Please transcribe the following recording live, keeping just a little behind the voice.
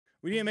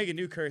We need to make a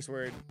new curse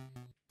word.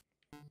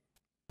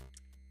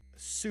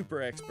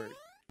 Super expert.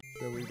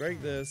 So we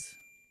break this.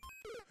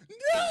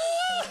 No!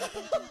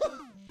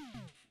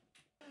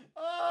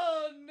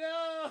 Oh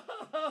no!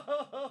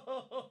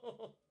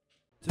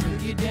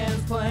 Took you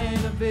dance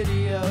playing a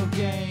video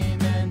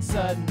game and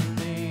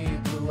suddenly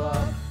blew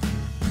up.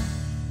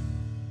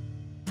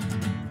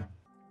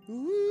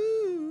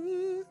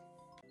 Woo!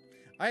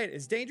 Alright,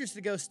 it's dangerous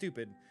to go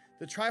stupid.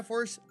 The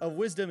Triforce of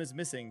Wisdom is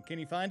missing. Can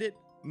you find it?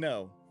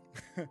 No.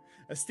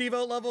 A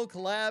STEVO level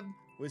collab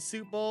with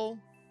Soupbowl.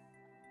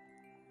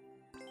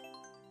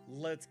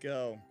 Let's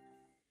go.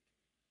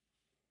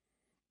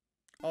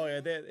 Oh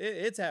yeah,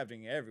 it's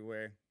happening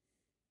everywhere.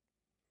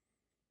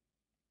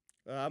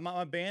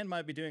 My band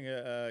might be doing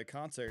a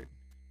concert.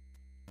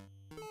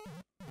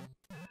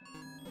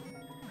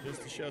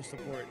 Just to show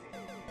support.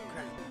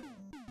 Crap.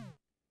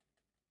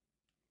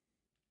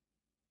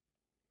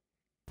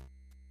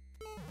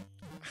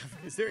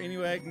 Is there any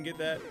way I can get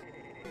that?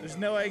 There's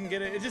no way I can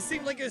get it. It just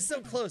seemed like it was so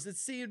close. It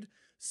seemed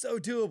so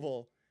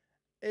doable.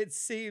 It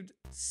seemed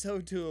so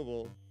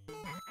doable.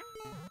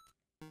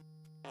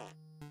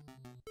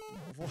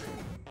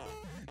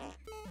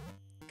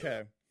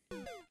 Okay.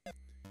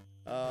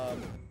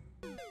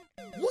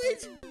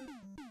 What?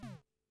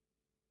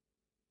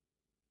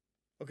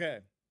 Okay.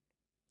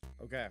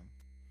 Okay.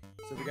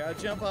 So we gotta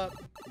jump up.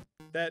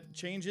 That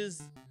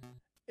changes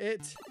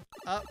it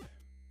up.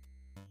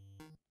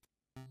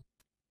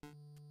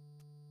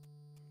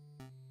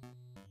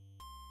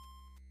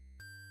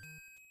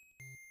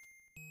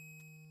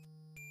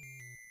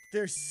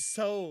 There's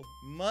so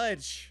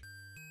much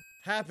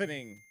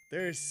happening.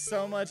 There's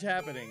so much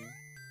happening.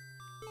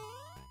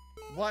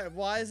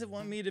 Why does it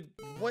want me to...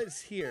 What's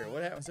here?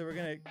 What happens? So we're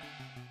gonna...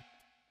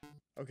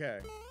 Okay.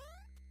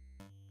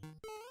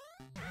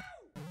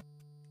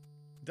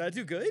 Did I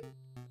do good?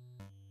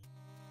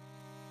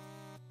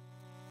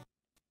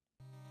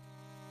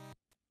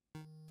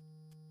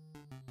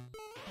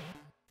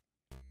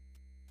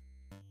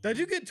 Did I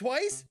do good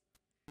twice?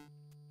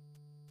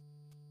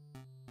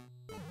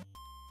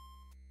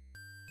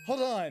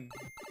 Hold on.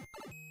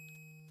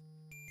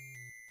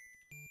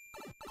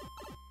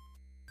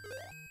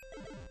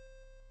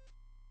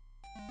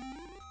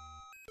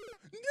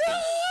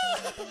 No!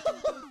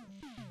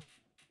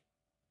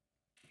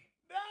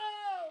 No!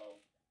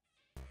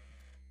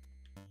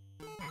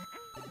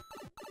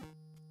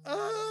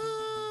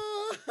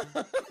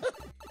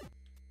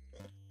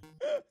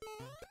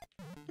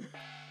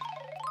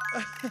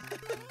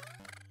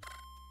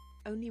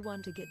 Only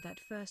one to get that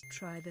first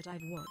try that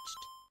I've watched.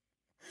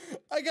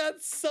 I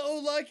got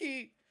so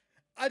lucky.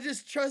 I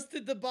just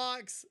trusted the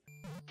box.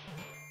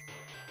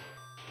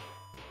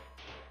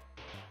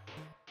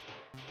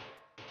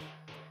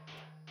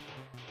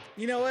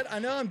 You know what? I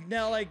know I'm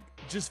now like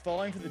just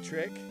falling for the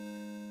trick,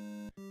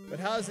 but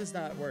how does this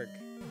not work?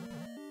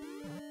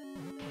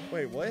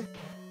 Wait, what?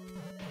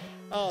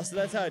 Oh, so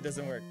that's how it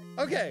doesn't work.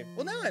 Okay,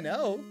 well now I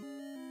know.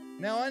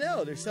 Now I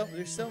know. There's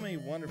so many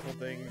wonderful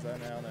things I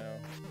now know.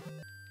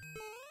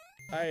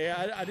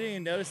 I didn't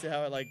even notice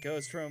how it like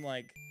goes from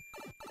like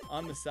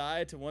on the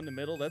side to one in the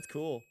middle. That's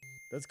cool.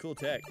 That's cool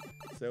tech.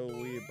 So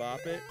we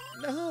bop it.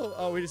 No.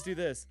 Oh, we just do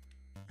this.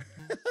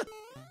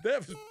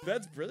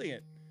 That's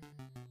brilliant.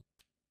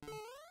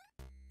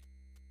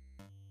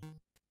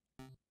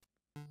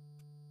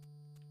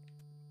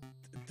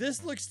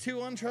 This looks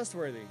too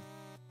untrustworthy.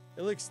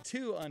 It looks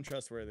too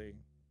untrustworthy.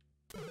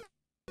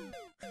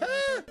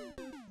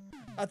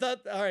 I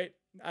thought, all right,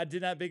 I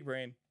did not big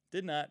brain.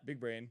 Did not big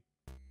brain.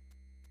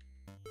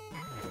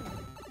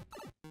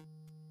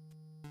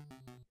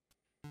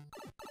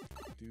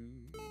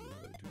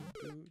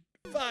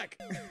 Fuck!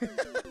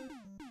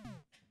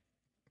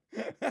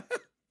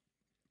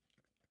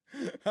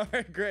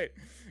 Alright, great.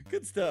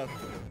 Good stuff.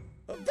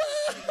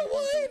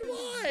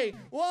 Why?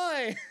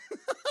 Why?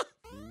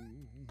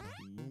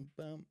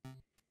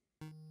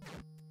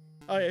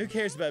 Oh yeah, who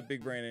cares about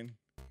big braining?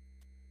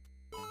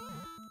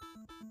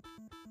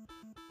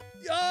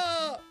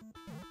 Oh!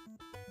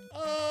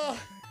 Oh!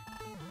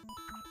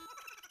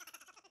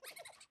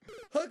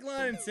 Hook,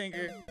 line, and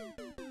sinker.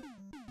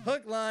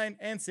 Hook, line,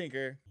 and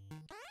sinker.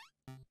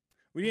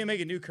 We need to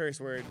make a new curse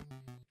word.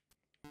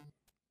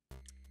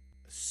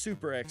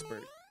 Super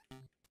expert.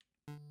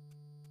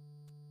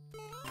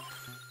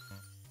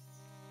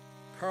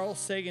 Carl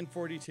Sagan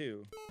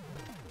 42.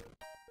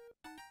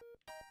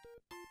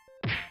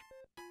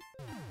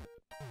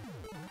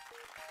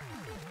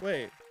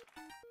 Wait.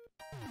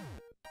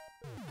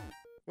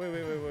 Wait.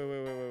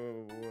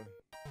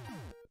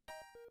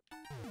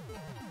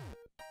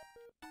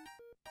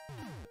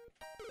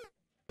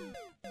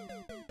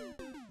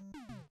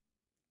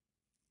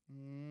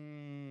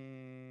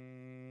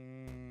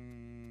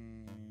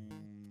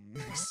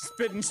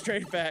 Spitting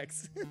straight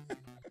facts.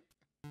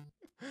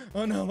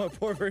 Oh no, my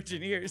poor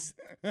virgin ears.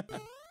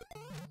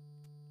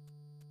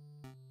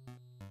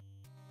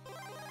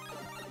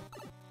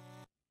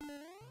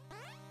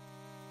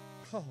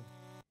 Oh.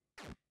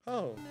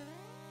 Oh.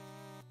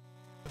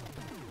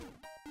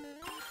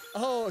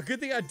 Oh, good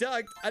thing I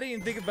ducked. I didn't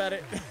even think about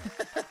it.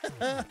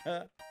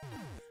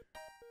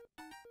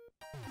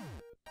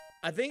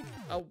 I think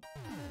I'll...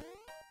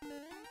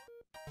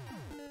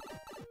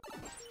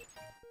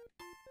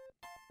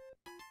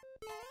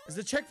 Is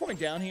the checkpoint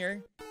down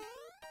here?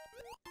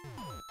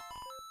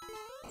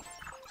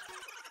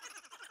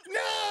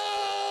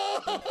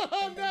 No!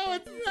 No,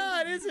 it's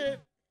not, is it?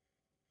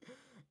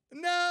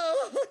 No,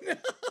 no.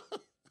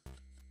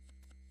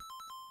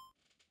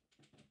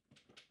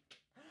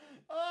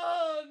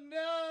 Oh,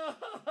 no.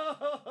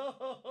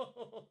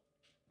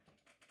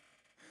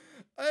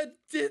 I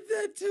did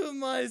that to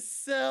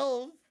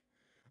myself.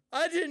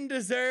 I didn't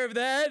deserve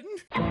that.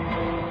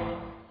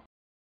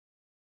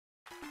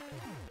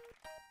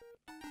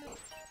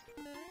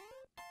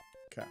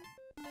 Okay.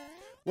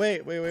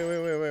 Wait.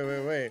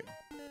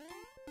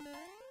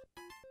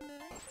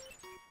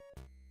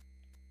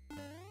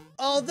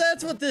 Oh,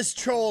 that's what this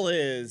troll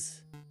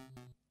is.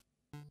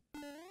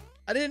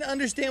 I didn't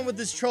understand what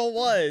this troll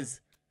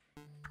was.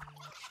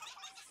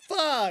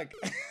 Fuck.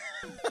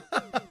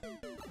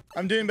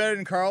 I'm doing better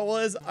than Carl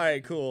was?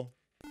 Alright, cool.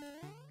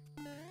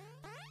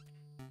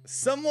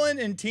 Someone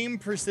in Team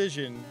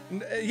Precision.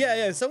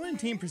 Yeah, someone in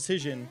Team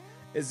Precision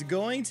is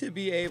going to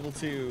be able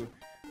to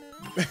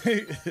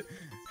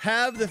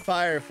have the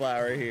fire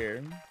flower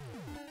here.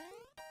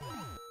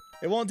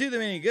 It won't do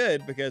them any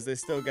good because they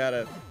still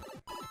gotta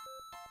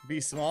be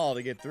small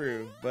to get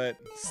through, but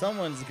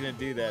someone's gonna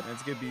do that and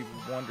it's gonna be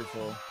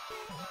wonderful.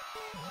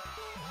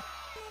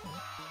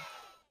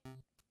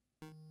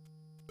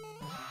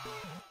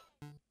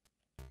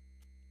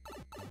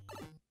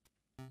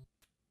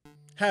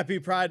 Happy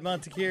Pride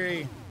Month,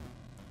 Takiri.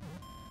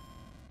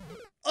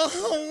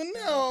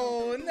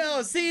 Oh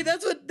no. See,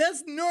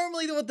 that's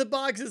normally what the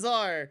boxes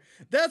are.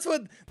 That's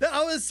what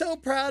I was so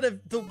proud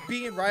of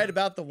being right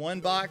about the one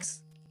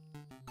box.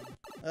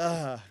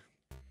 Alright,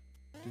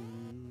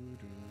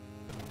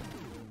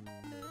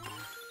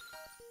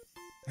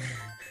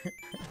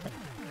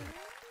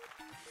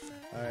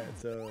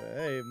 so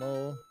hey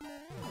mole.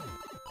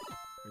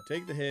 We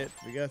take the hit,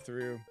 we got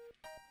through.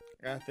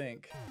 I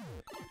think.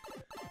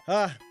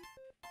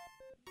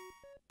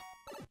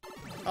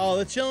 Oh,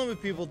 the chilling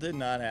with people did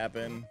not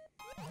happen.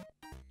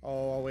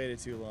 Oh, I waited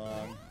too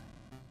long.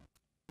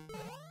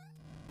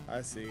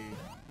 I see.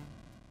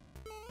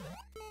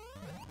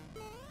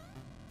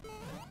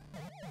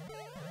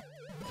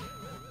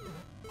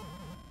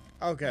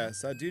 Okay,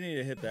 so I do need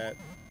to hit that.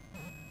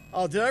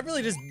 Oh, did I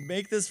really just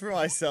make this for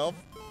myself?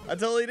 I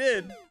totally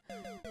did.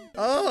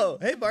 Oh,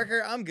 hey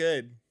Barker, I'm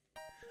good.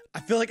 I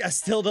feel like I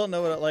still don't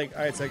know what I like.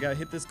 Alright, so I gotta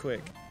hit this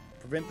quick.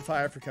 Prevent the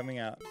fire from coming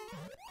out.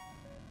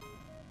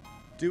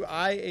 Do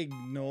I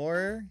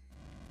ignore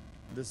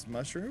this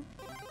mushroom?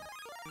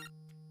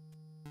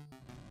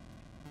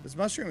 This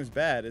mushroom is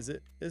bad, isn't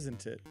it? Is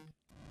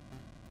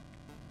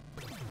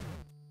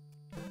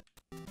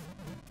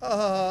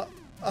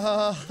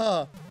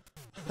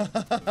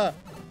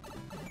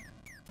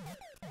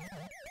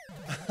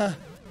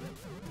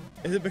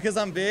it because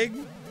I'm big?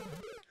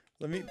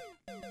 Let me...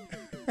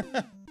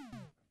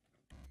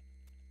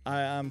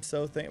 I'm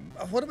so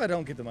what if I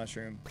don't get the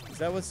mushroom? Is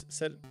that what's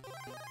said?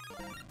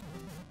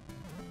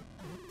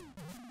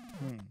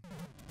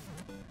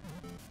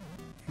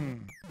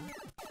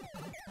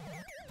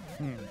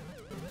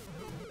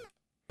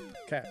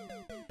 Okay.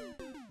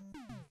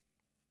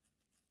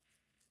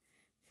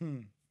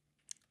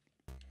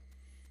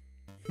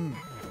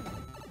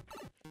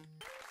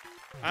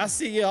 I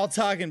see y'all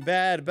talking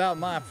bad about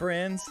my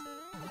friends.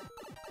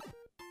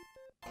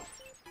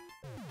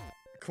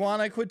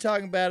 Aquana, quit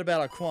talking bad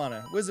about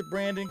Aquana. Wizard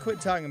Brandon,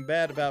 quit talking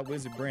bad about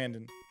Wizard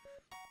Brandon.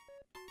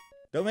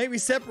 Don't make me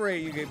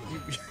separate you.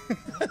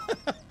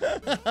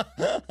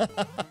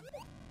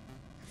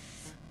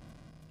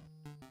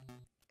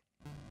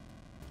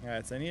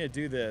 Alright, so I need to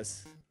do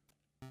this.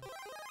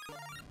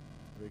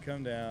 We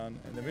come down,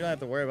 and then we don't have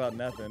to worry about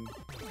nothing.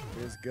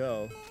 We just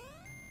go.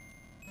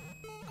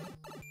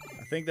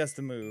 I think that's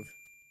the move.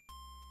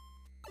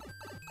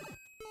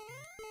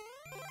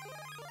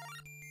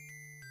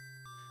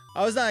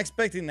 I was not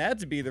expecting that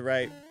to be the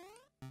right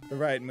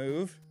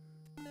move.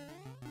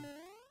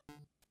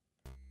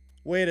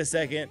 Wait a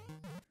second.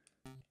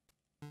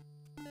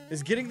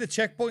 Is getting the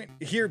checkpoint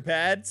here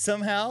bad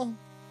somehow?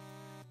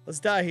 Let's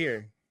die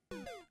here.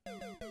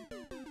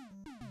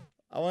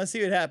 I want to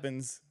see what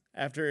happens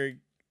after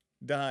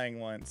dying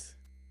once.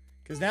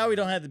 Because now we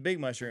don't have the big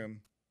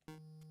mushroom.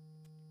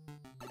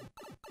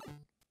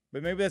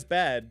 But maybe that's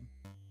bad.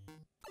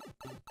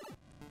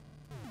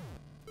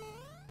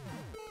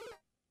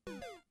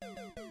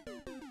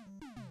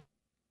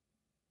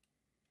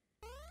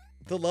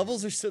 The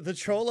levels are the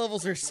troll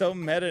levels are so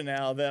meta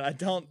now that I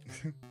don't...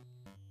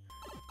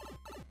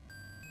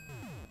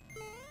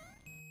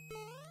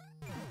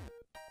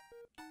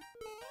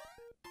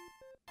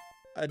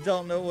 I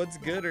don't know what's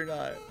good or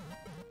not.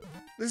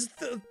 There's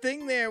a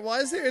thing there.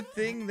 Why is there a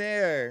thing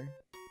there?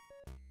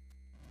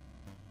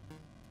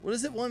 What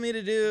does it want me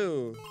to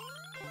do?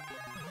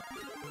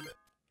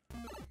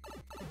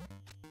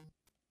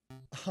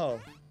 Oh.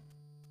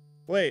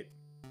 Wait,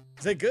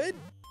 is that good?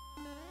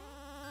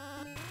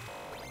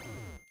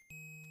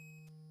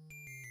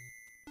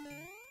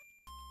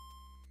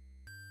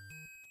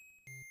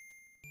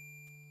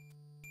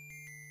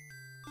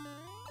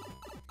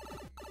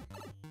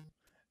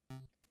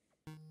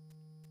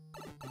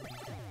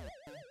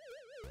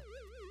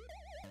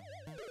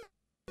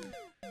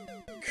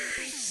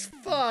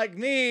 Fuck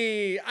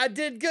me! I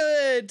did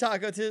good!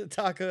 Taco,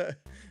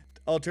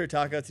 Ultra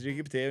Taco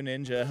Taduki Potato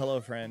Ninja. Hello,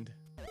 friend.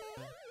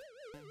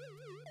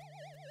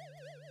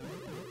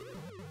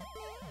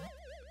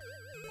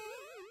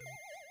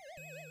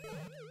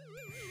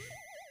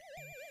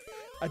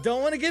 I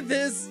don't want to get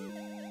this.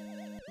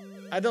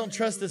 I don't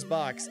trust this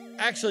box.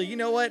 Actually, you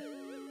know what?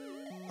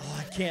 Oh,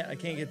 I can't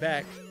get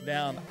back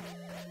down.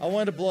 I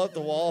wanted to blow up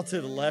the wall to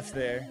the left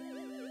there.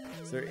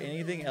 Is there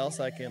anything else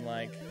I can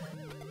like?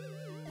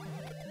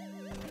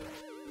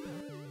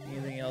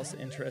 Anything else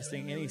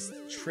interesting? Any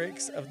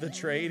tricks of the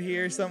trade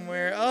here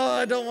somewhere? Oh,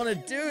 I don't want to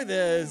do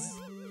this.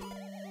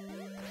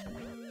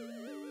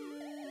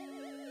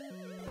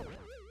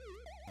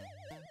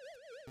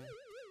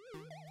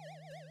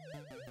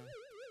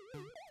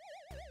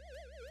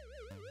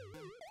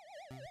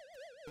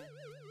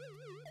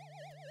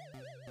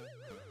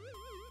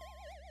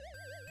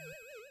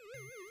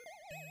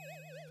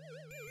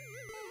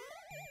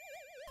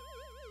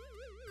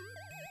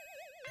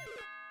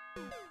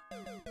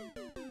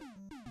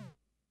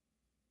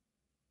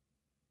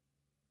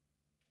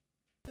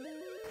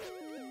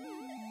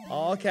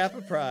 All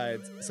Kappa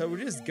prides. So we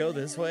just go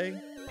this way?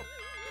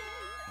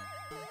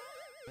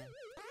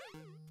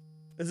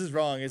 This is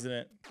wrong, isn't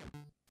it?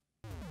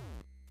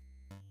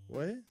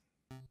 What?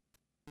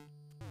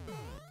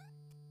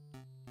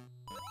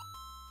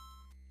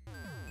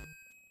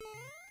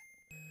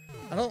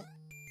 I don't...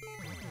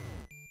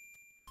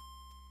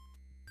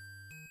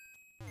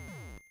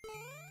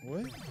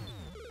 What?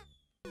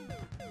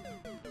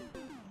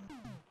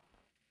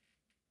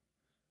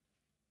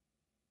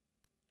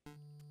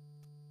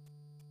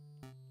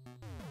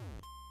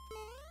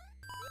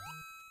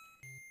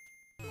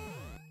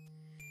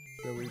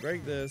 So we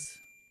break this.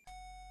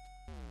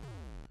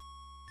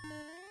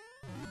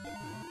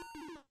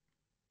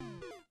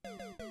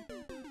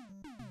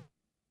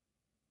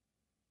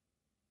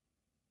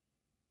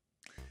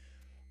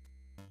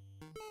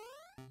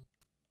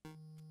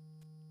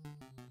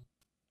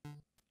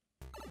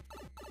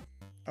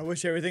 I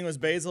wish everything was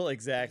basil.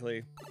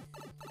 Exactly.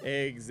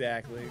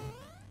 Exactly.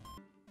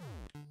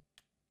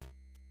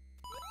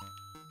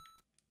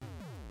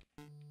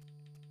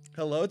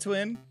 Hello,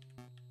 twin.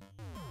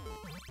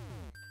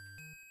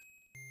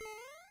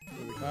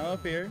 So we climb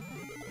up here.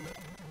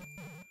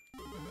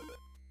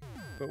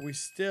 But we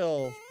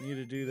still need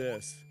to do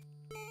this.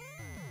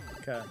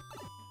 Okay.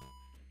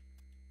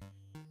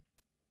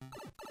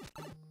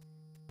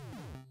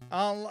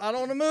 I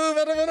don't want to move.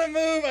 I don't want to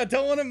move. I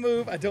don't want to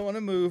move. I don't want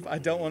to move. I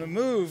don't want to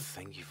move.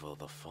 Thank you for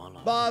the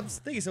follow. Bobs,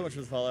 thank you so much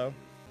for the follow.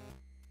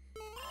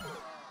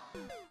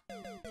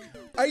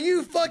 Are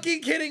you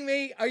fucking kidding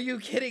me? Are you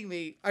kidding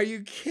me? Are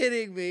you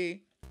kidding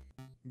me?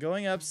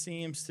 Going up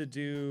seems to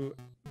do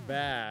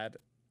bad.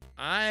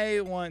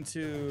 I want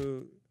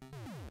to...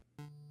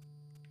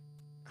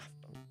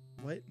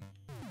 What?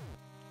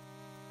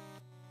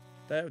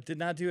 That did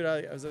not do what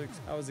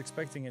I was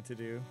expecting it to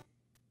do.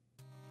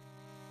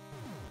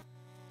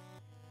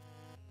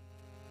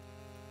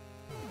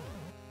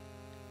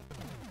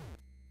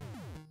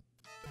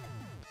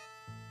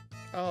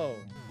 Oh.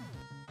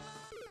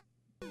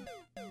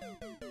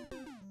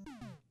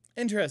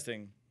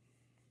 Interesting.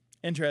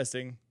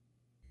 Interesting.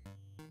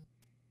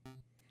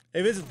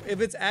 If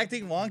it's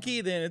acting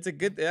wonky, then it's a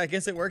good... I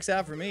guess it works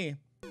out for me.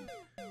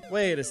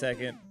 Wait a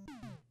second.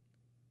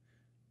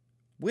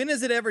 When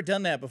has it ever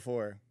done that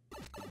before?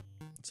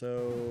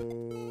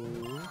 So...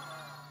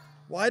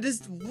 What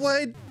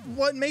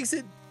makes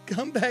it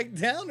come back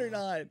down or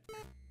not?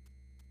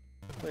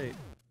 Wait.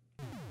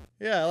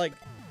 Yeah, like...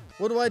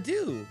 What do I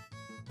do?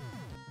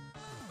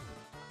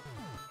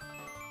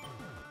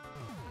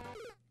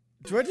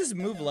 Do I just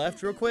move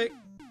left real quick?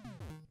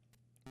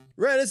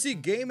 Redisy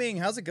Gaming,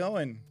 how's it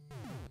going?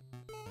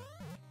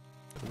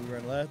 We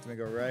run left, then we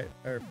go right.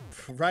 Or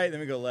right, then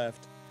we go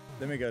left.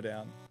 Then we go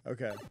down.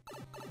 Okay.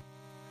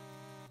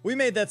 We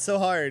made that so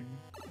hard.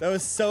 That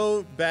was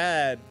so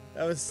bad.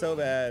 That was so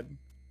bad.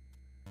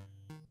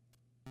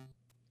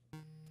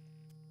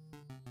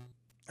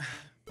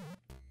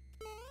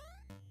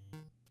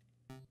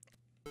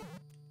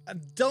 I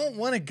don't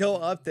want to go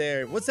up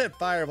there. What's that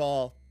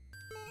fireball?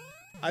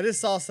 I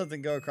just saw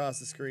something go across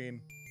the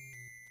screen.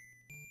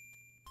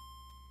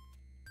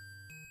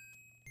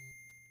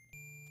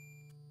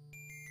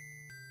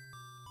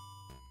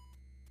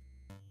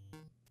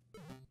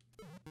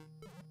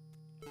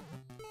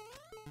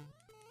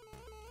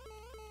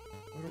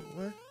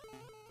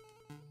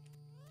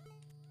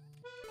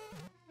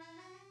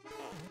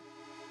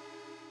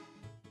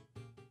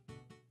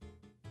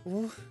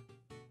 What?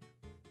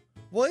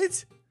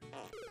 What?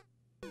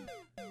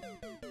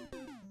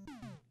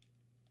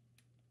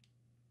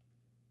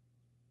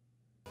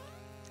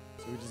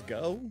 So we just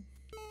go?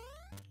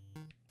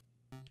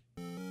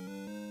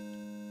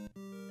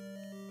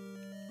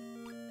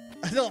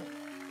 I don't.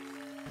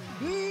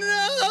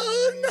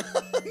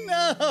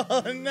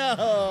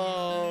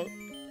 No.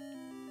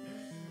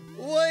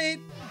 Wait.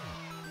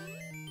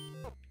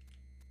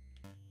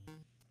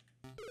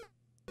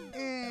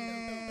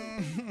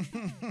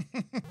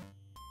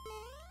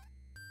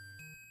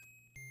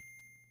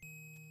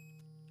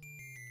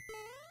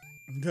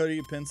 Go to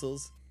your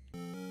pencils.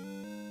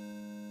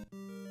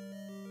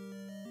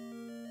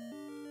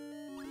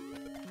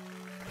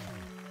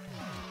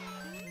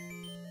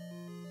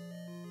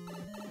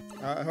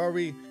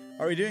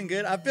 Are we doing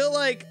good? I feel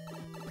like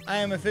I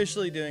am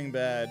officially doing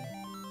bad.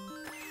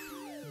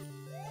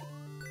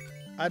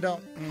 I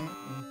don't.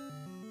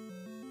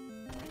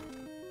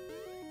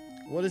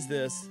 What is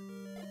this?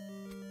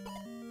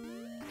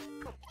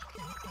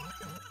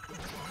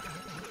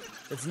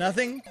 It's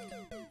nothing?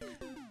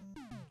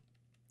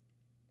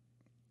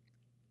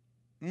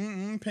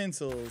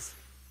 Pencils.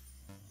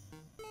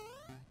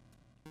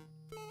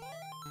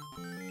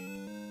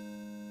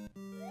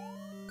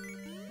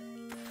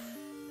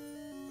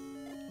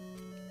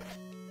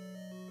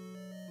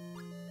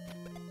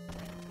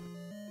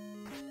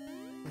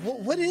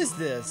 What is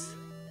this?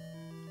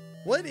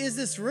 What is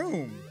this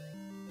room?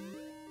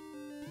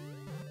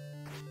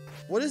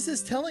 What is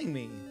this telling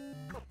me?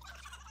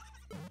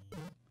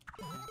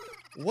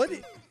 What?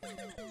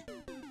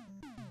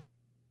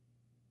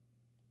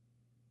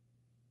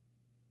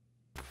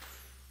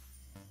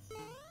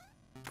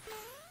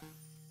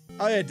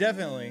 Oh yeah,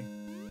 definitely.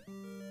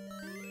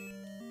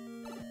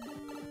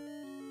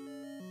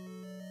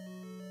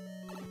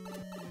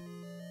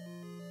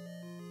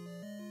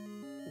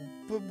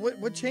 But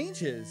what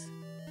changes?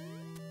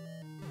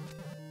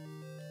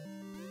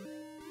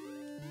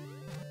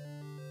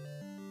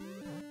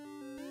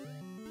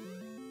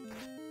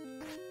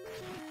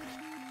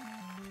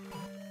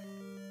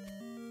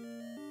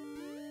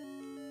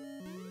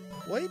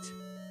 Wait.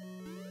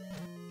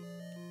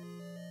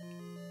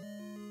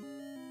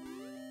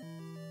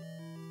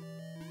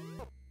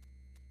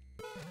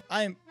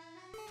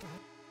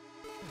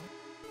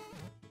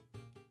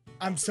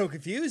 I'm so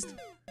confused.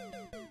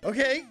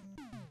 Okay.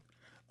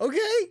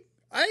 Okay.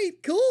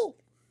 Alright, cool.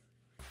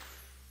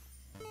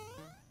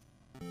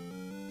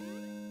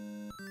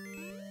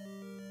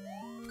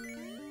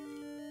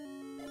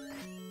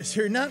 Is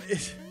there not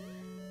is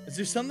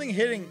there something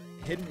hidden?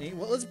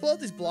 Well, let's blow up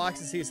these blocks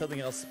and see if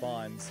something else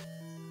spawns.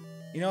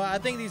 You know, I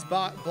think these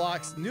blocks I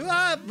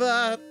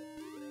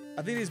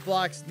think these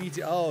blocks need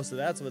to. Oh, so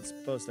that's what's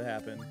supposed to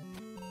happen.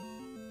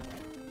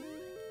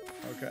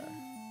 Okay.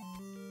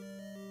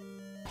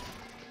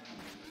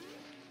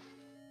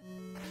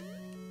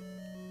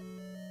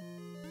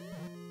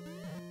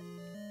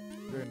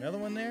 Is there another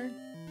one there?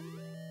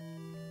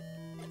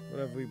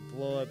 What if we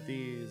blow up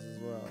these as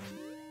well?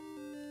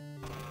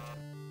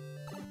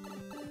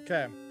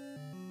 Okay.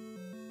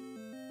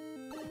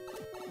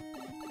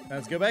 Now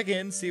let's go back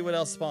in, see what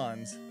else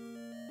spawns.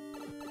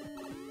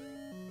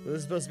 This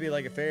is supposed to be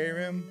like a fairy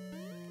room.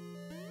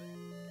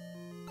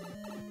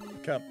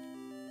 Come.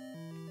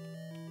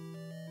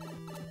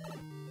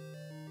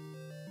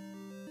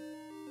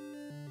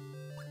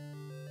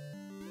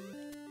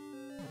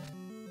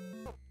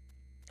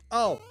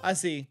 Oh, I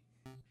see.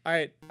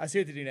 Alright, I see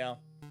what to do now.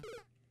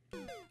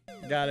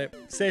 Got it.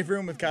 Safe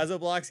room with Kazo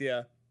blocks,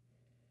 yeah.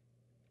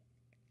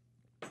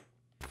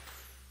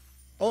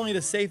 Only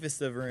the safest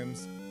of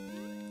rooms.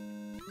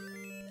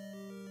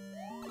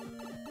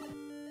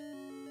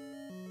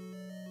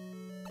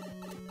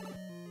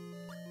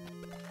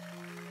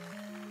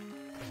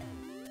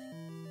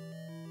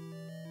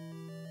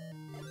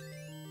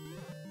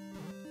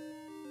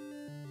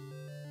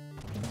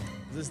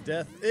 Is this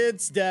death?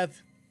 It's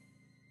death.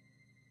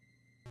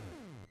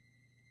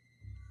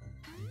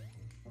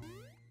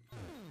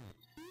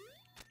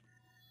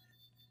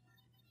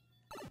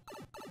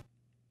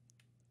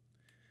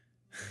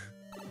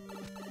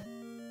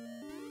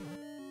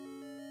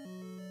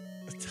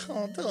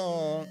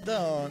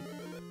 Don't.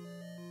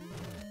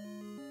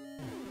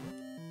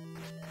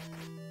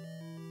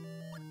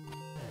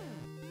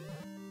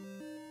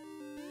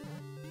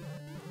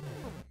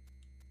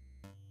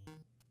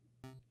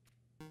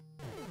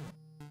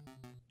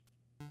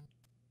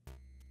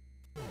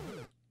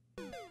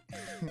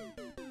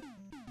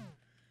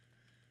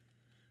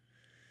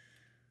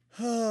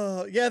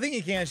 Oh, yeah, I think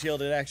you can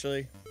shield it,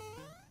 actually.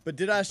 But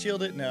did I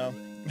shield it? No.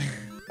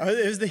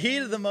 It was the heat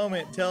of the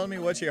moment telling me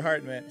what your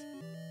heart meant.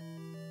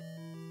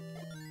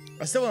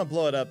 I still want to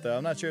blow it up, though.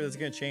 I'm not sure if it's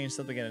going to change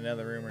something in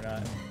another room or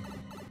not.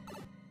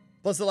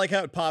 Plus, I like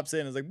how it pops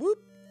in. It's like,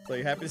 whoop. So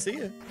you're happy to see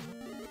you.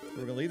 We're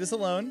going to leave this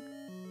alone.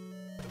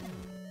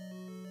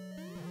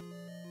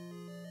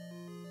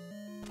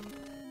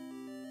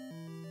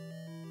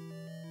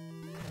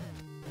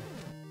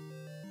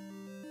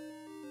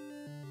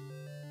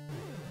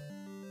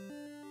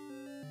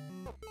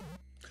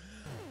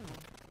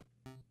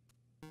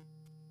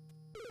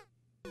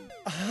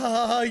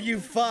 Oh,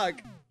 you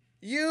fuck.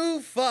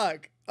 You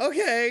fuck.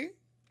 Okay.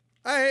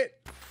 Alright.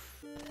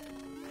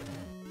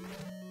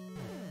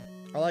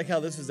 I like how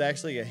this was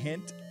actually a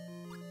hint.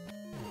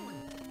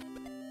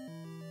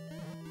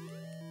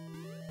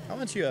 I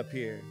want you up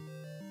here.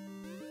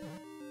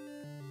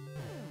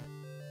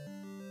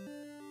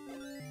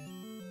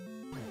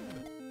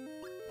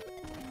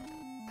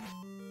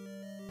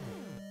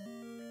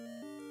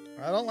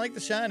 I don't like the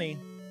shiny.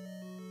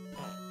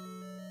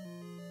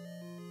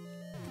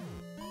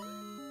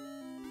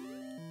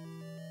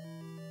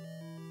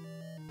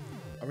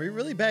 Are we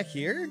really back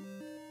here?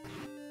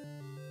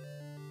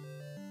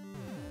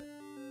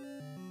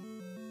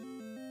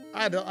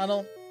 I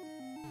don't.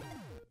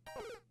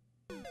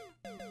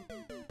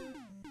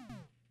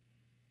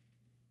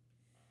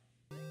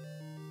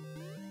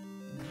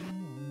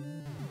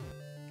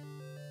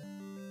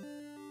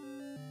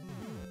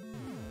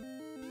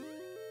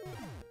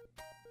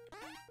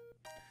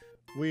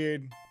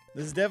 Weird.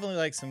 This is definitely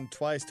like some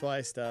twice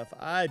stuff.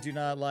 I do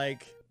not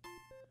like.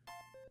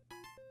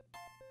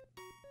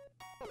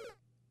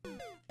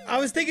 I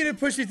was thinking it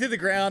pushed me through the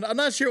ground. I'm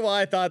not sure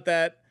why I thought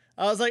that.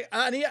 I was like,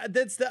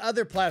 that's the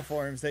other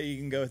platforms that you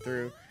can go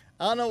through.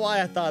 I don't know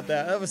why I thought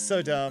that. That was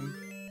so dumb.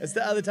 It's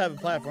the other type of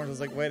platforms. I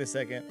was like, wait a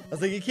second. I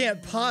was like, you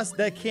can't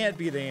that can't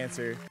be the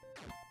answer.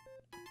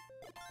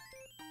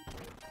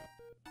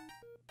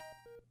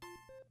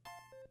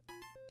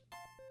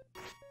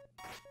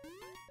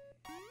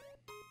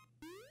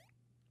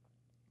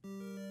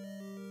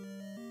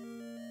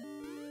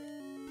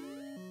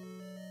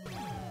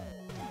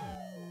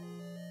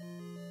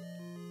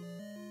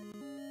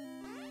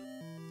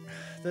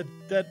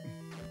 That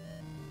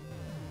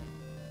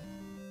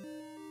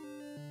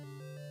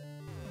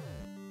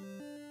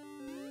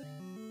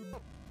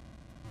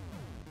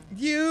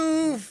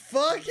you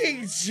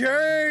fucking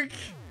jerk!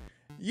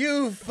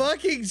 You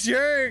fucking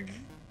jerk!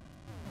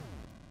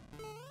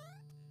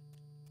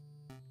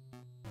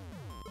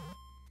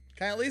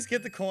 Can I at least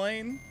get the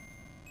coin?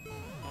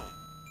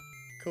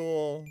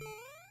 Cool.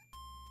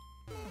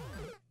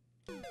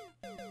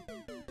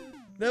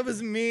 That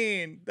was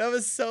mean. That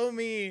was so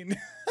mean.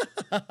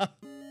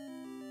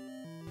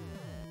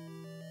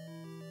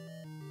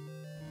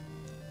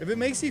 If it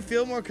makes you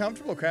feel more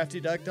comfortable, Crafty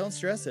Duck, don't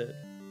stress it.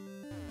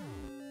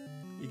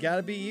 You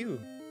gotta be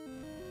you.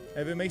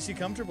 If it makes you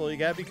comfortable, you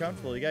gotta be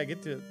comfortable. You gotta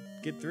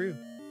get through.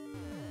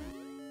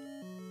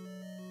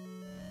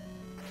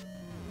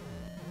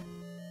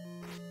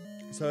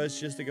 So it's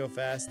just a go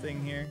fast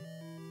thing here.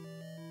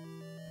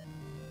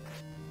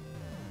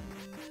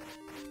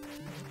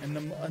 And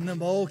the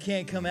mole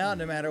can't come out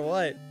no matter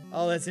what.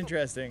 Oh, that's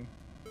interesting.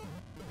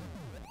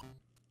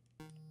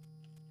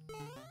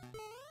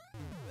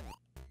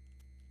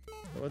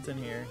 What's in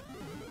here?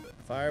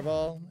 A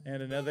fireball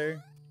and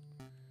another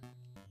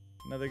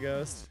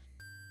ghost.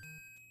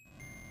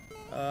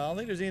 I don't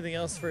think there's anything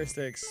else for us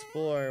to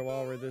explore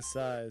while we're this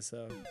size,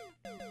 so.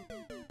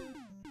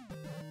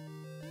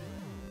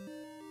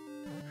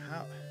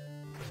 How?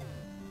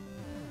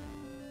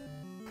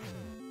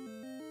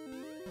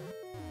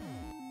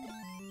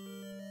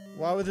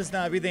 Why would this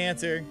not be the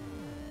answer?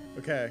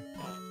 Okay.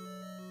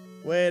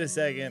 Wait a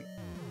second.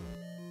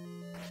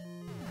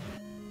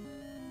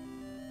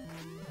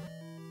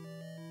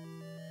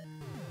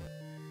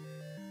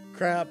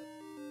 Crap.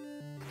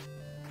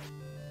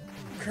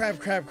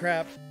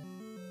 Crap.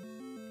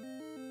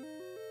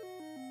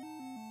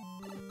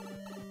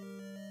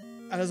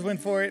 I just went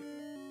for it.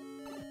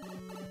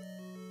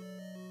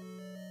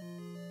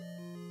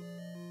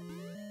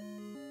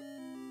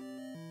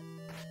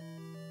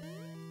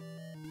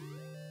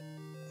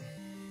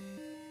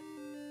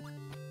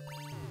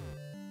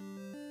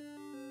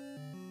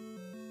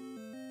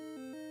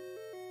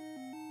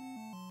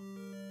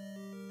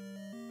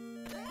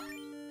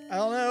 I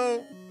don't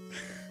know.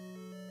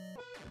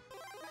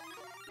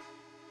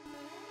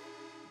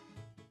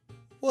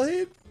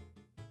 What?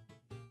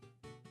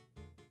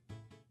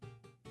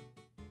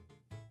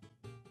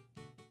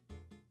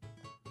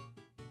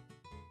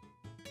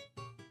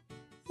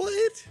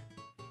 What?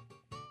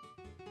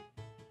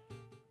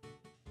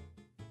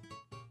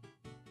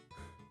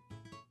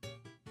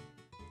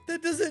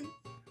 That doesn't...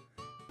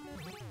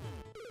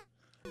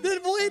 That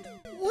what?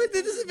 What?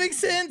 That doesn't make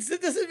sense.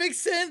 That doesn't make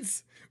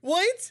sense.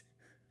 What?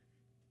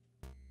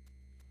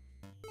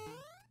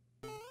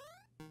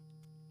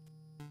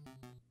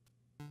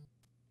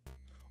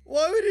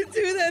 Why would it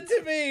do that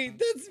to me?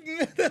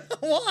 That's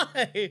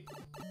why.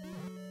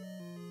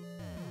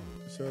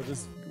 So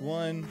just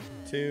 1,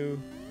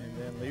 2, and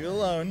then leave it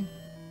alone.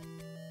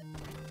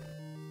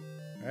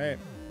 All right,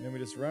 then we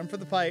just run for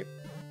the pipe.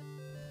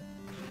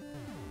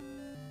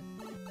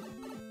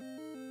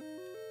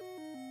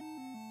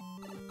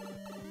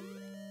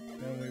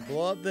 Then we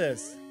blow up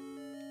this.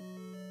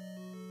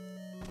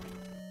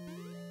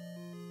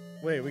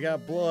 Wait, we gotta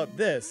blow up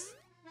this.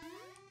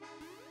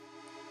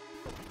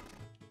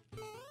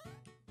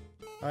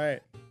 All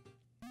right.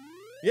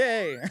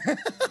 Yay!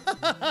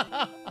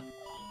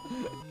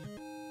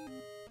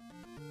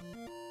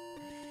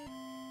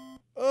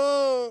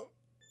 Oh.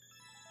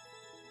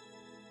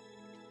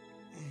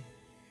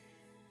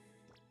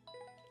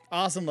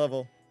 Awesome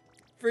level.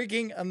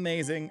 Freaking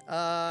amazing.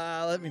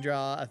 Let me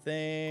draw a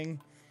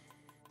thing.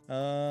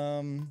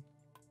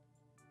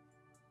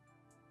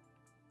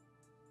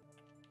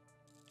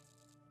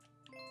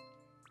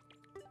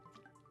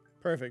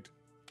 Perfect.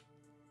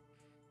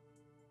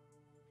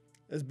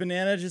 Is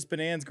Banana just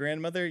Banana's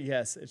grandmother?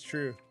 Yes, it's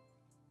true.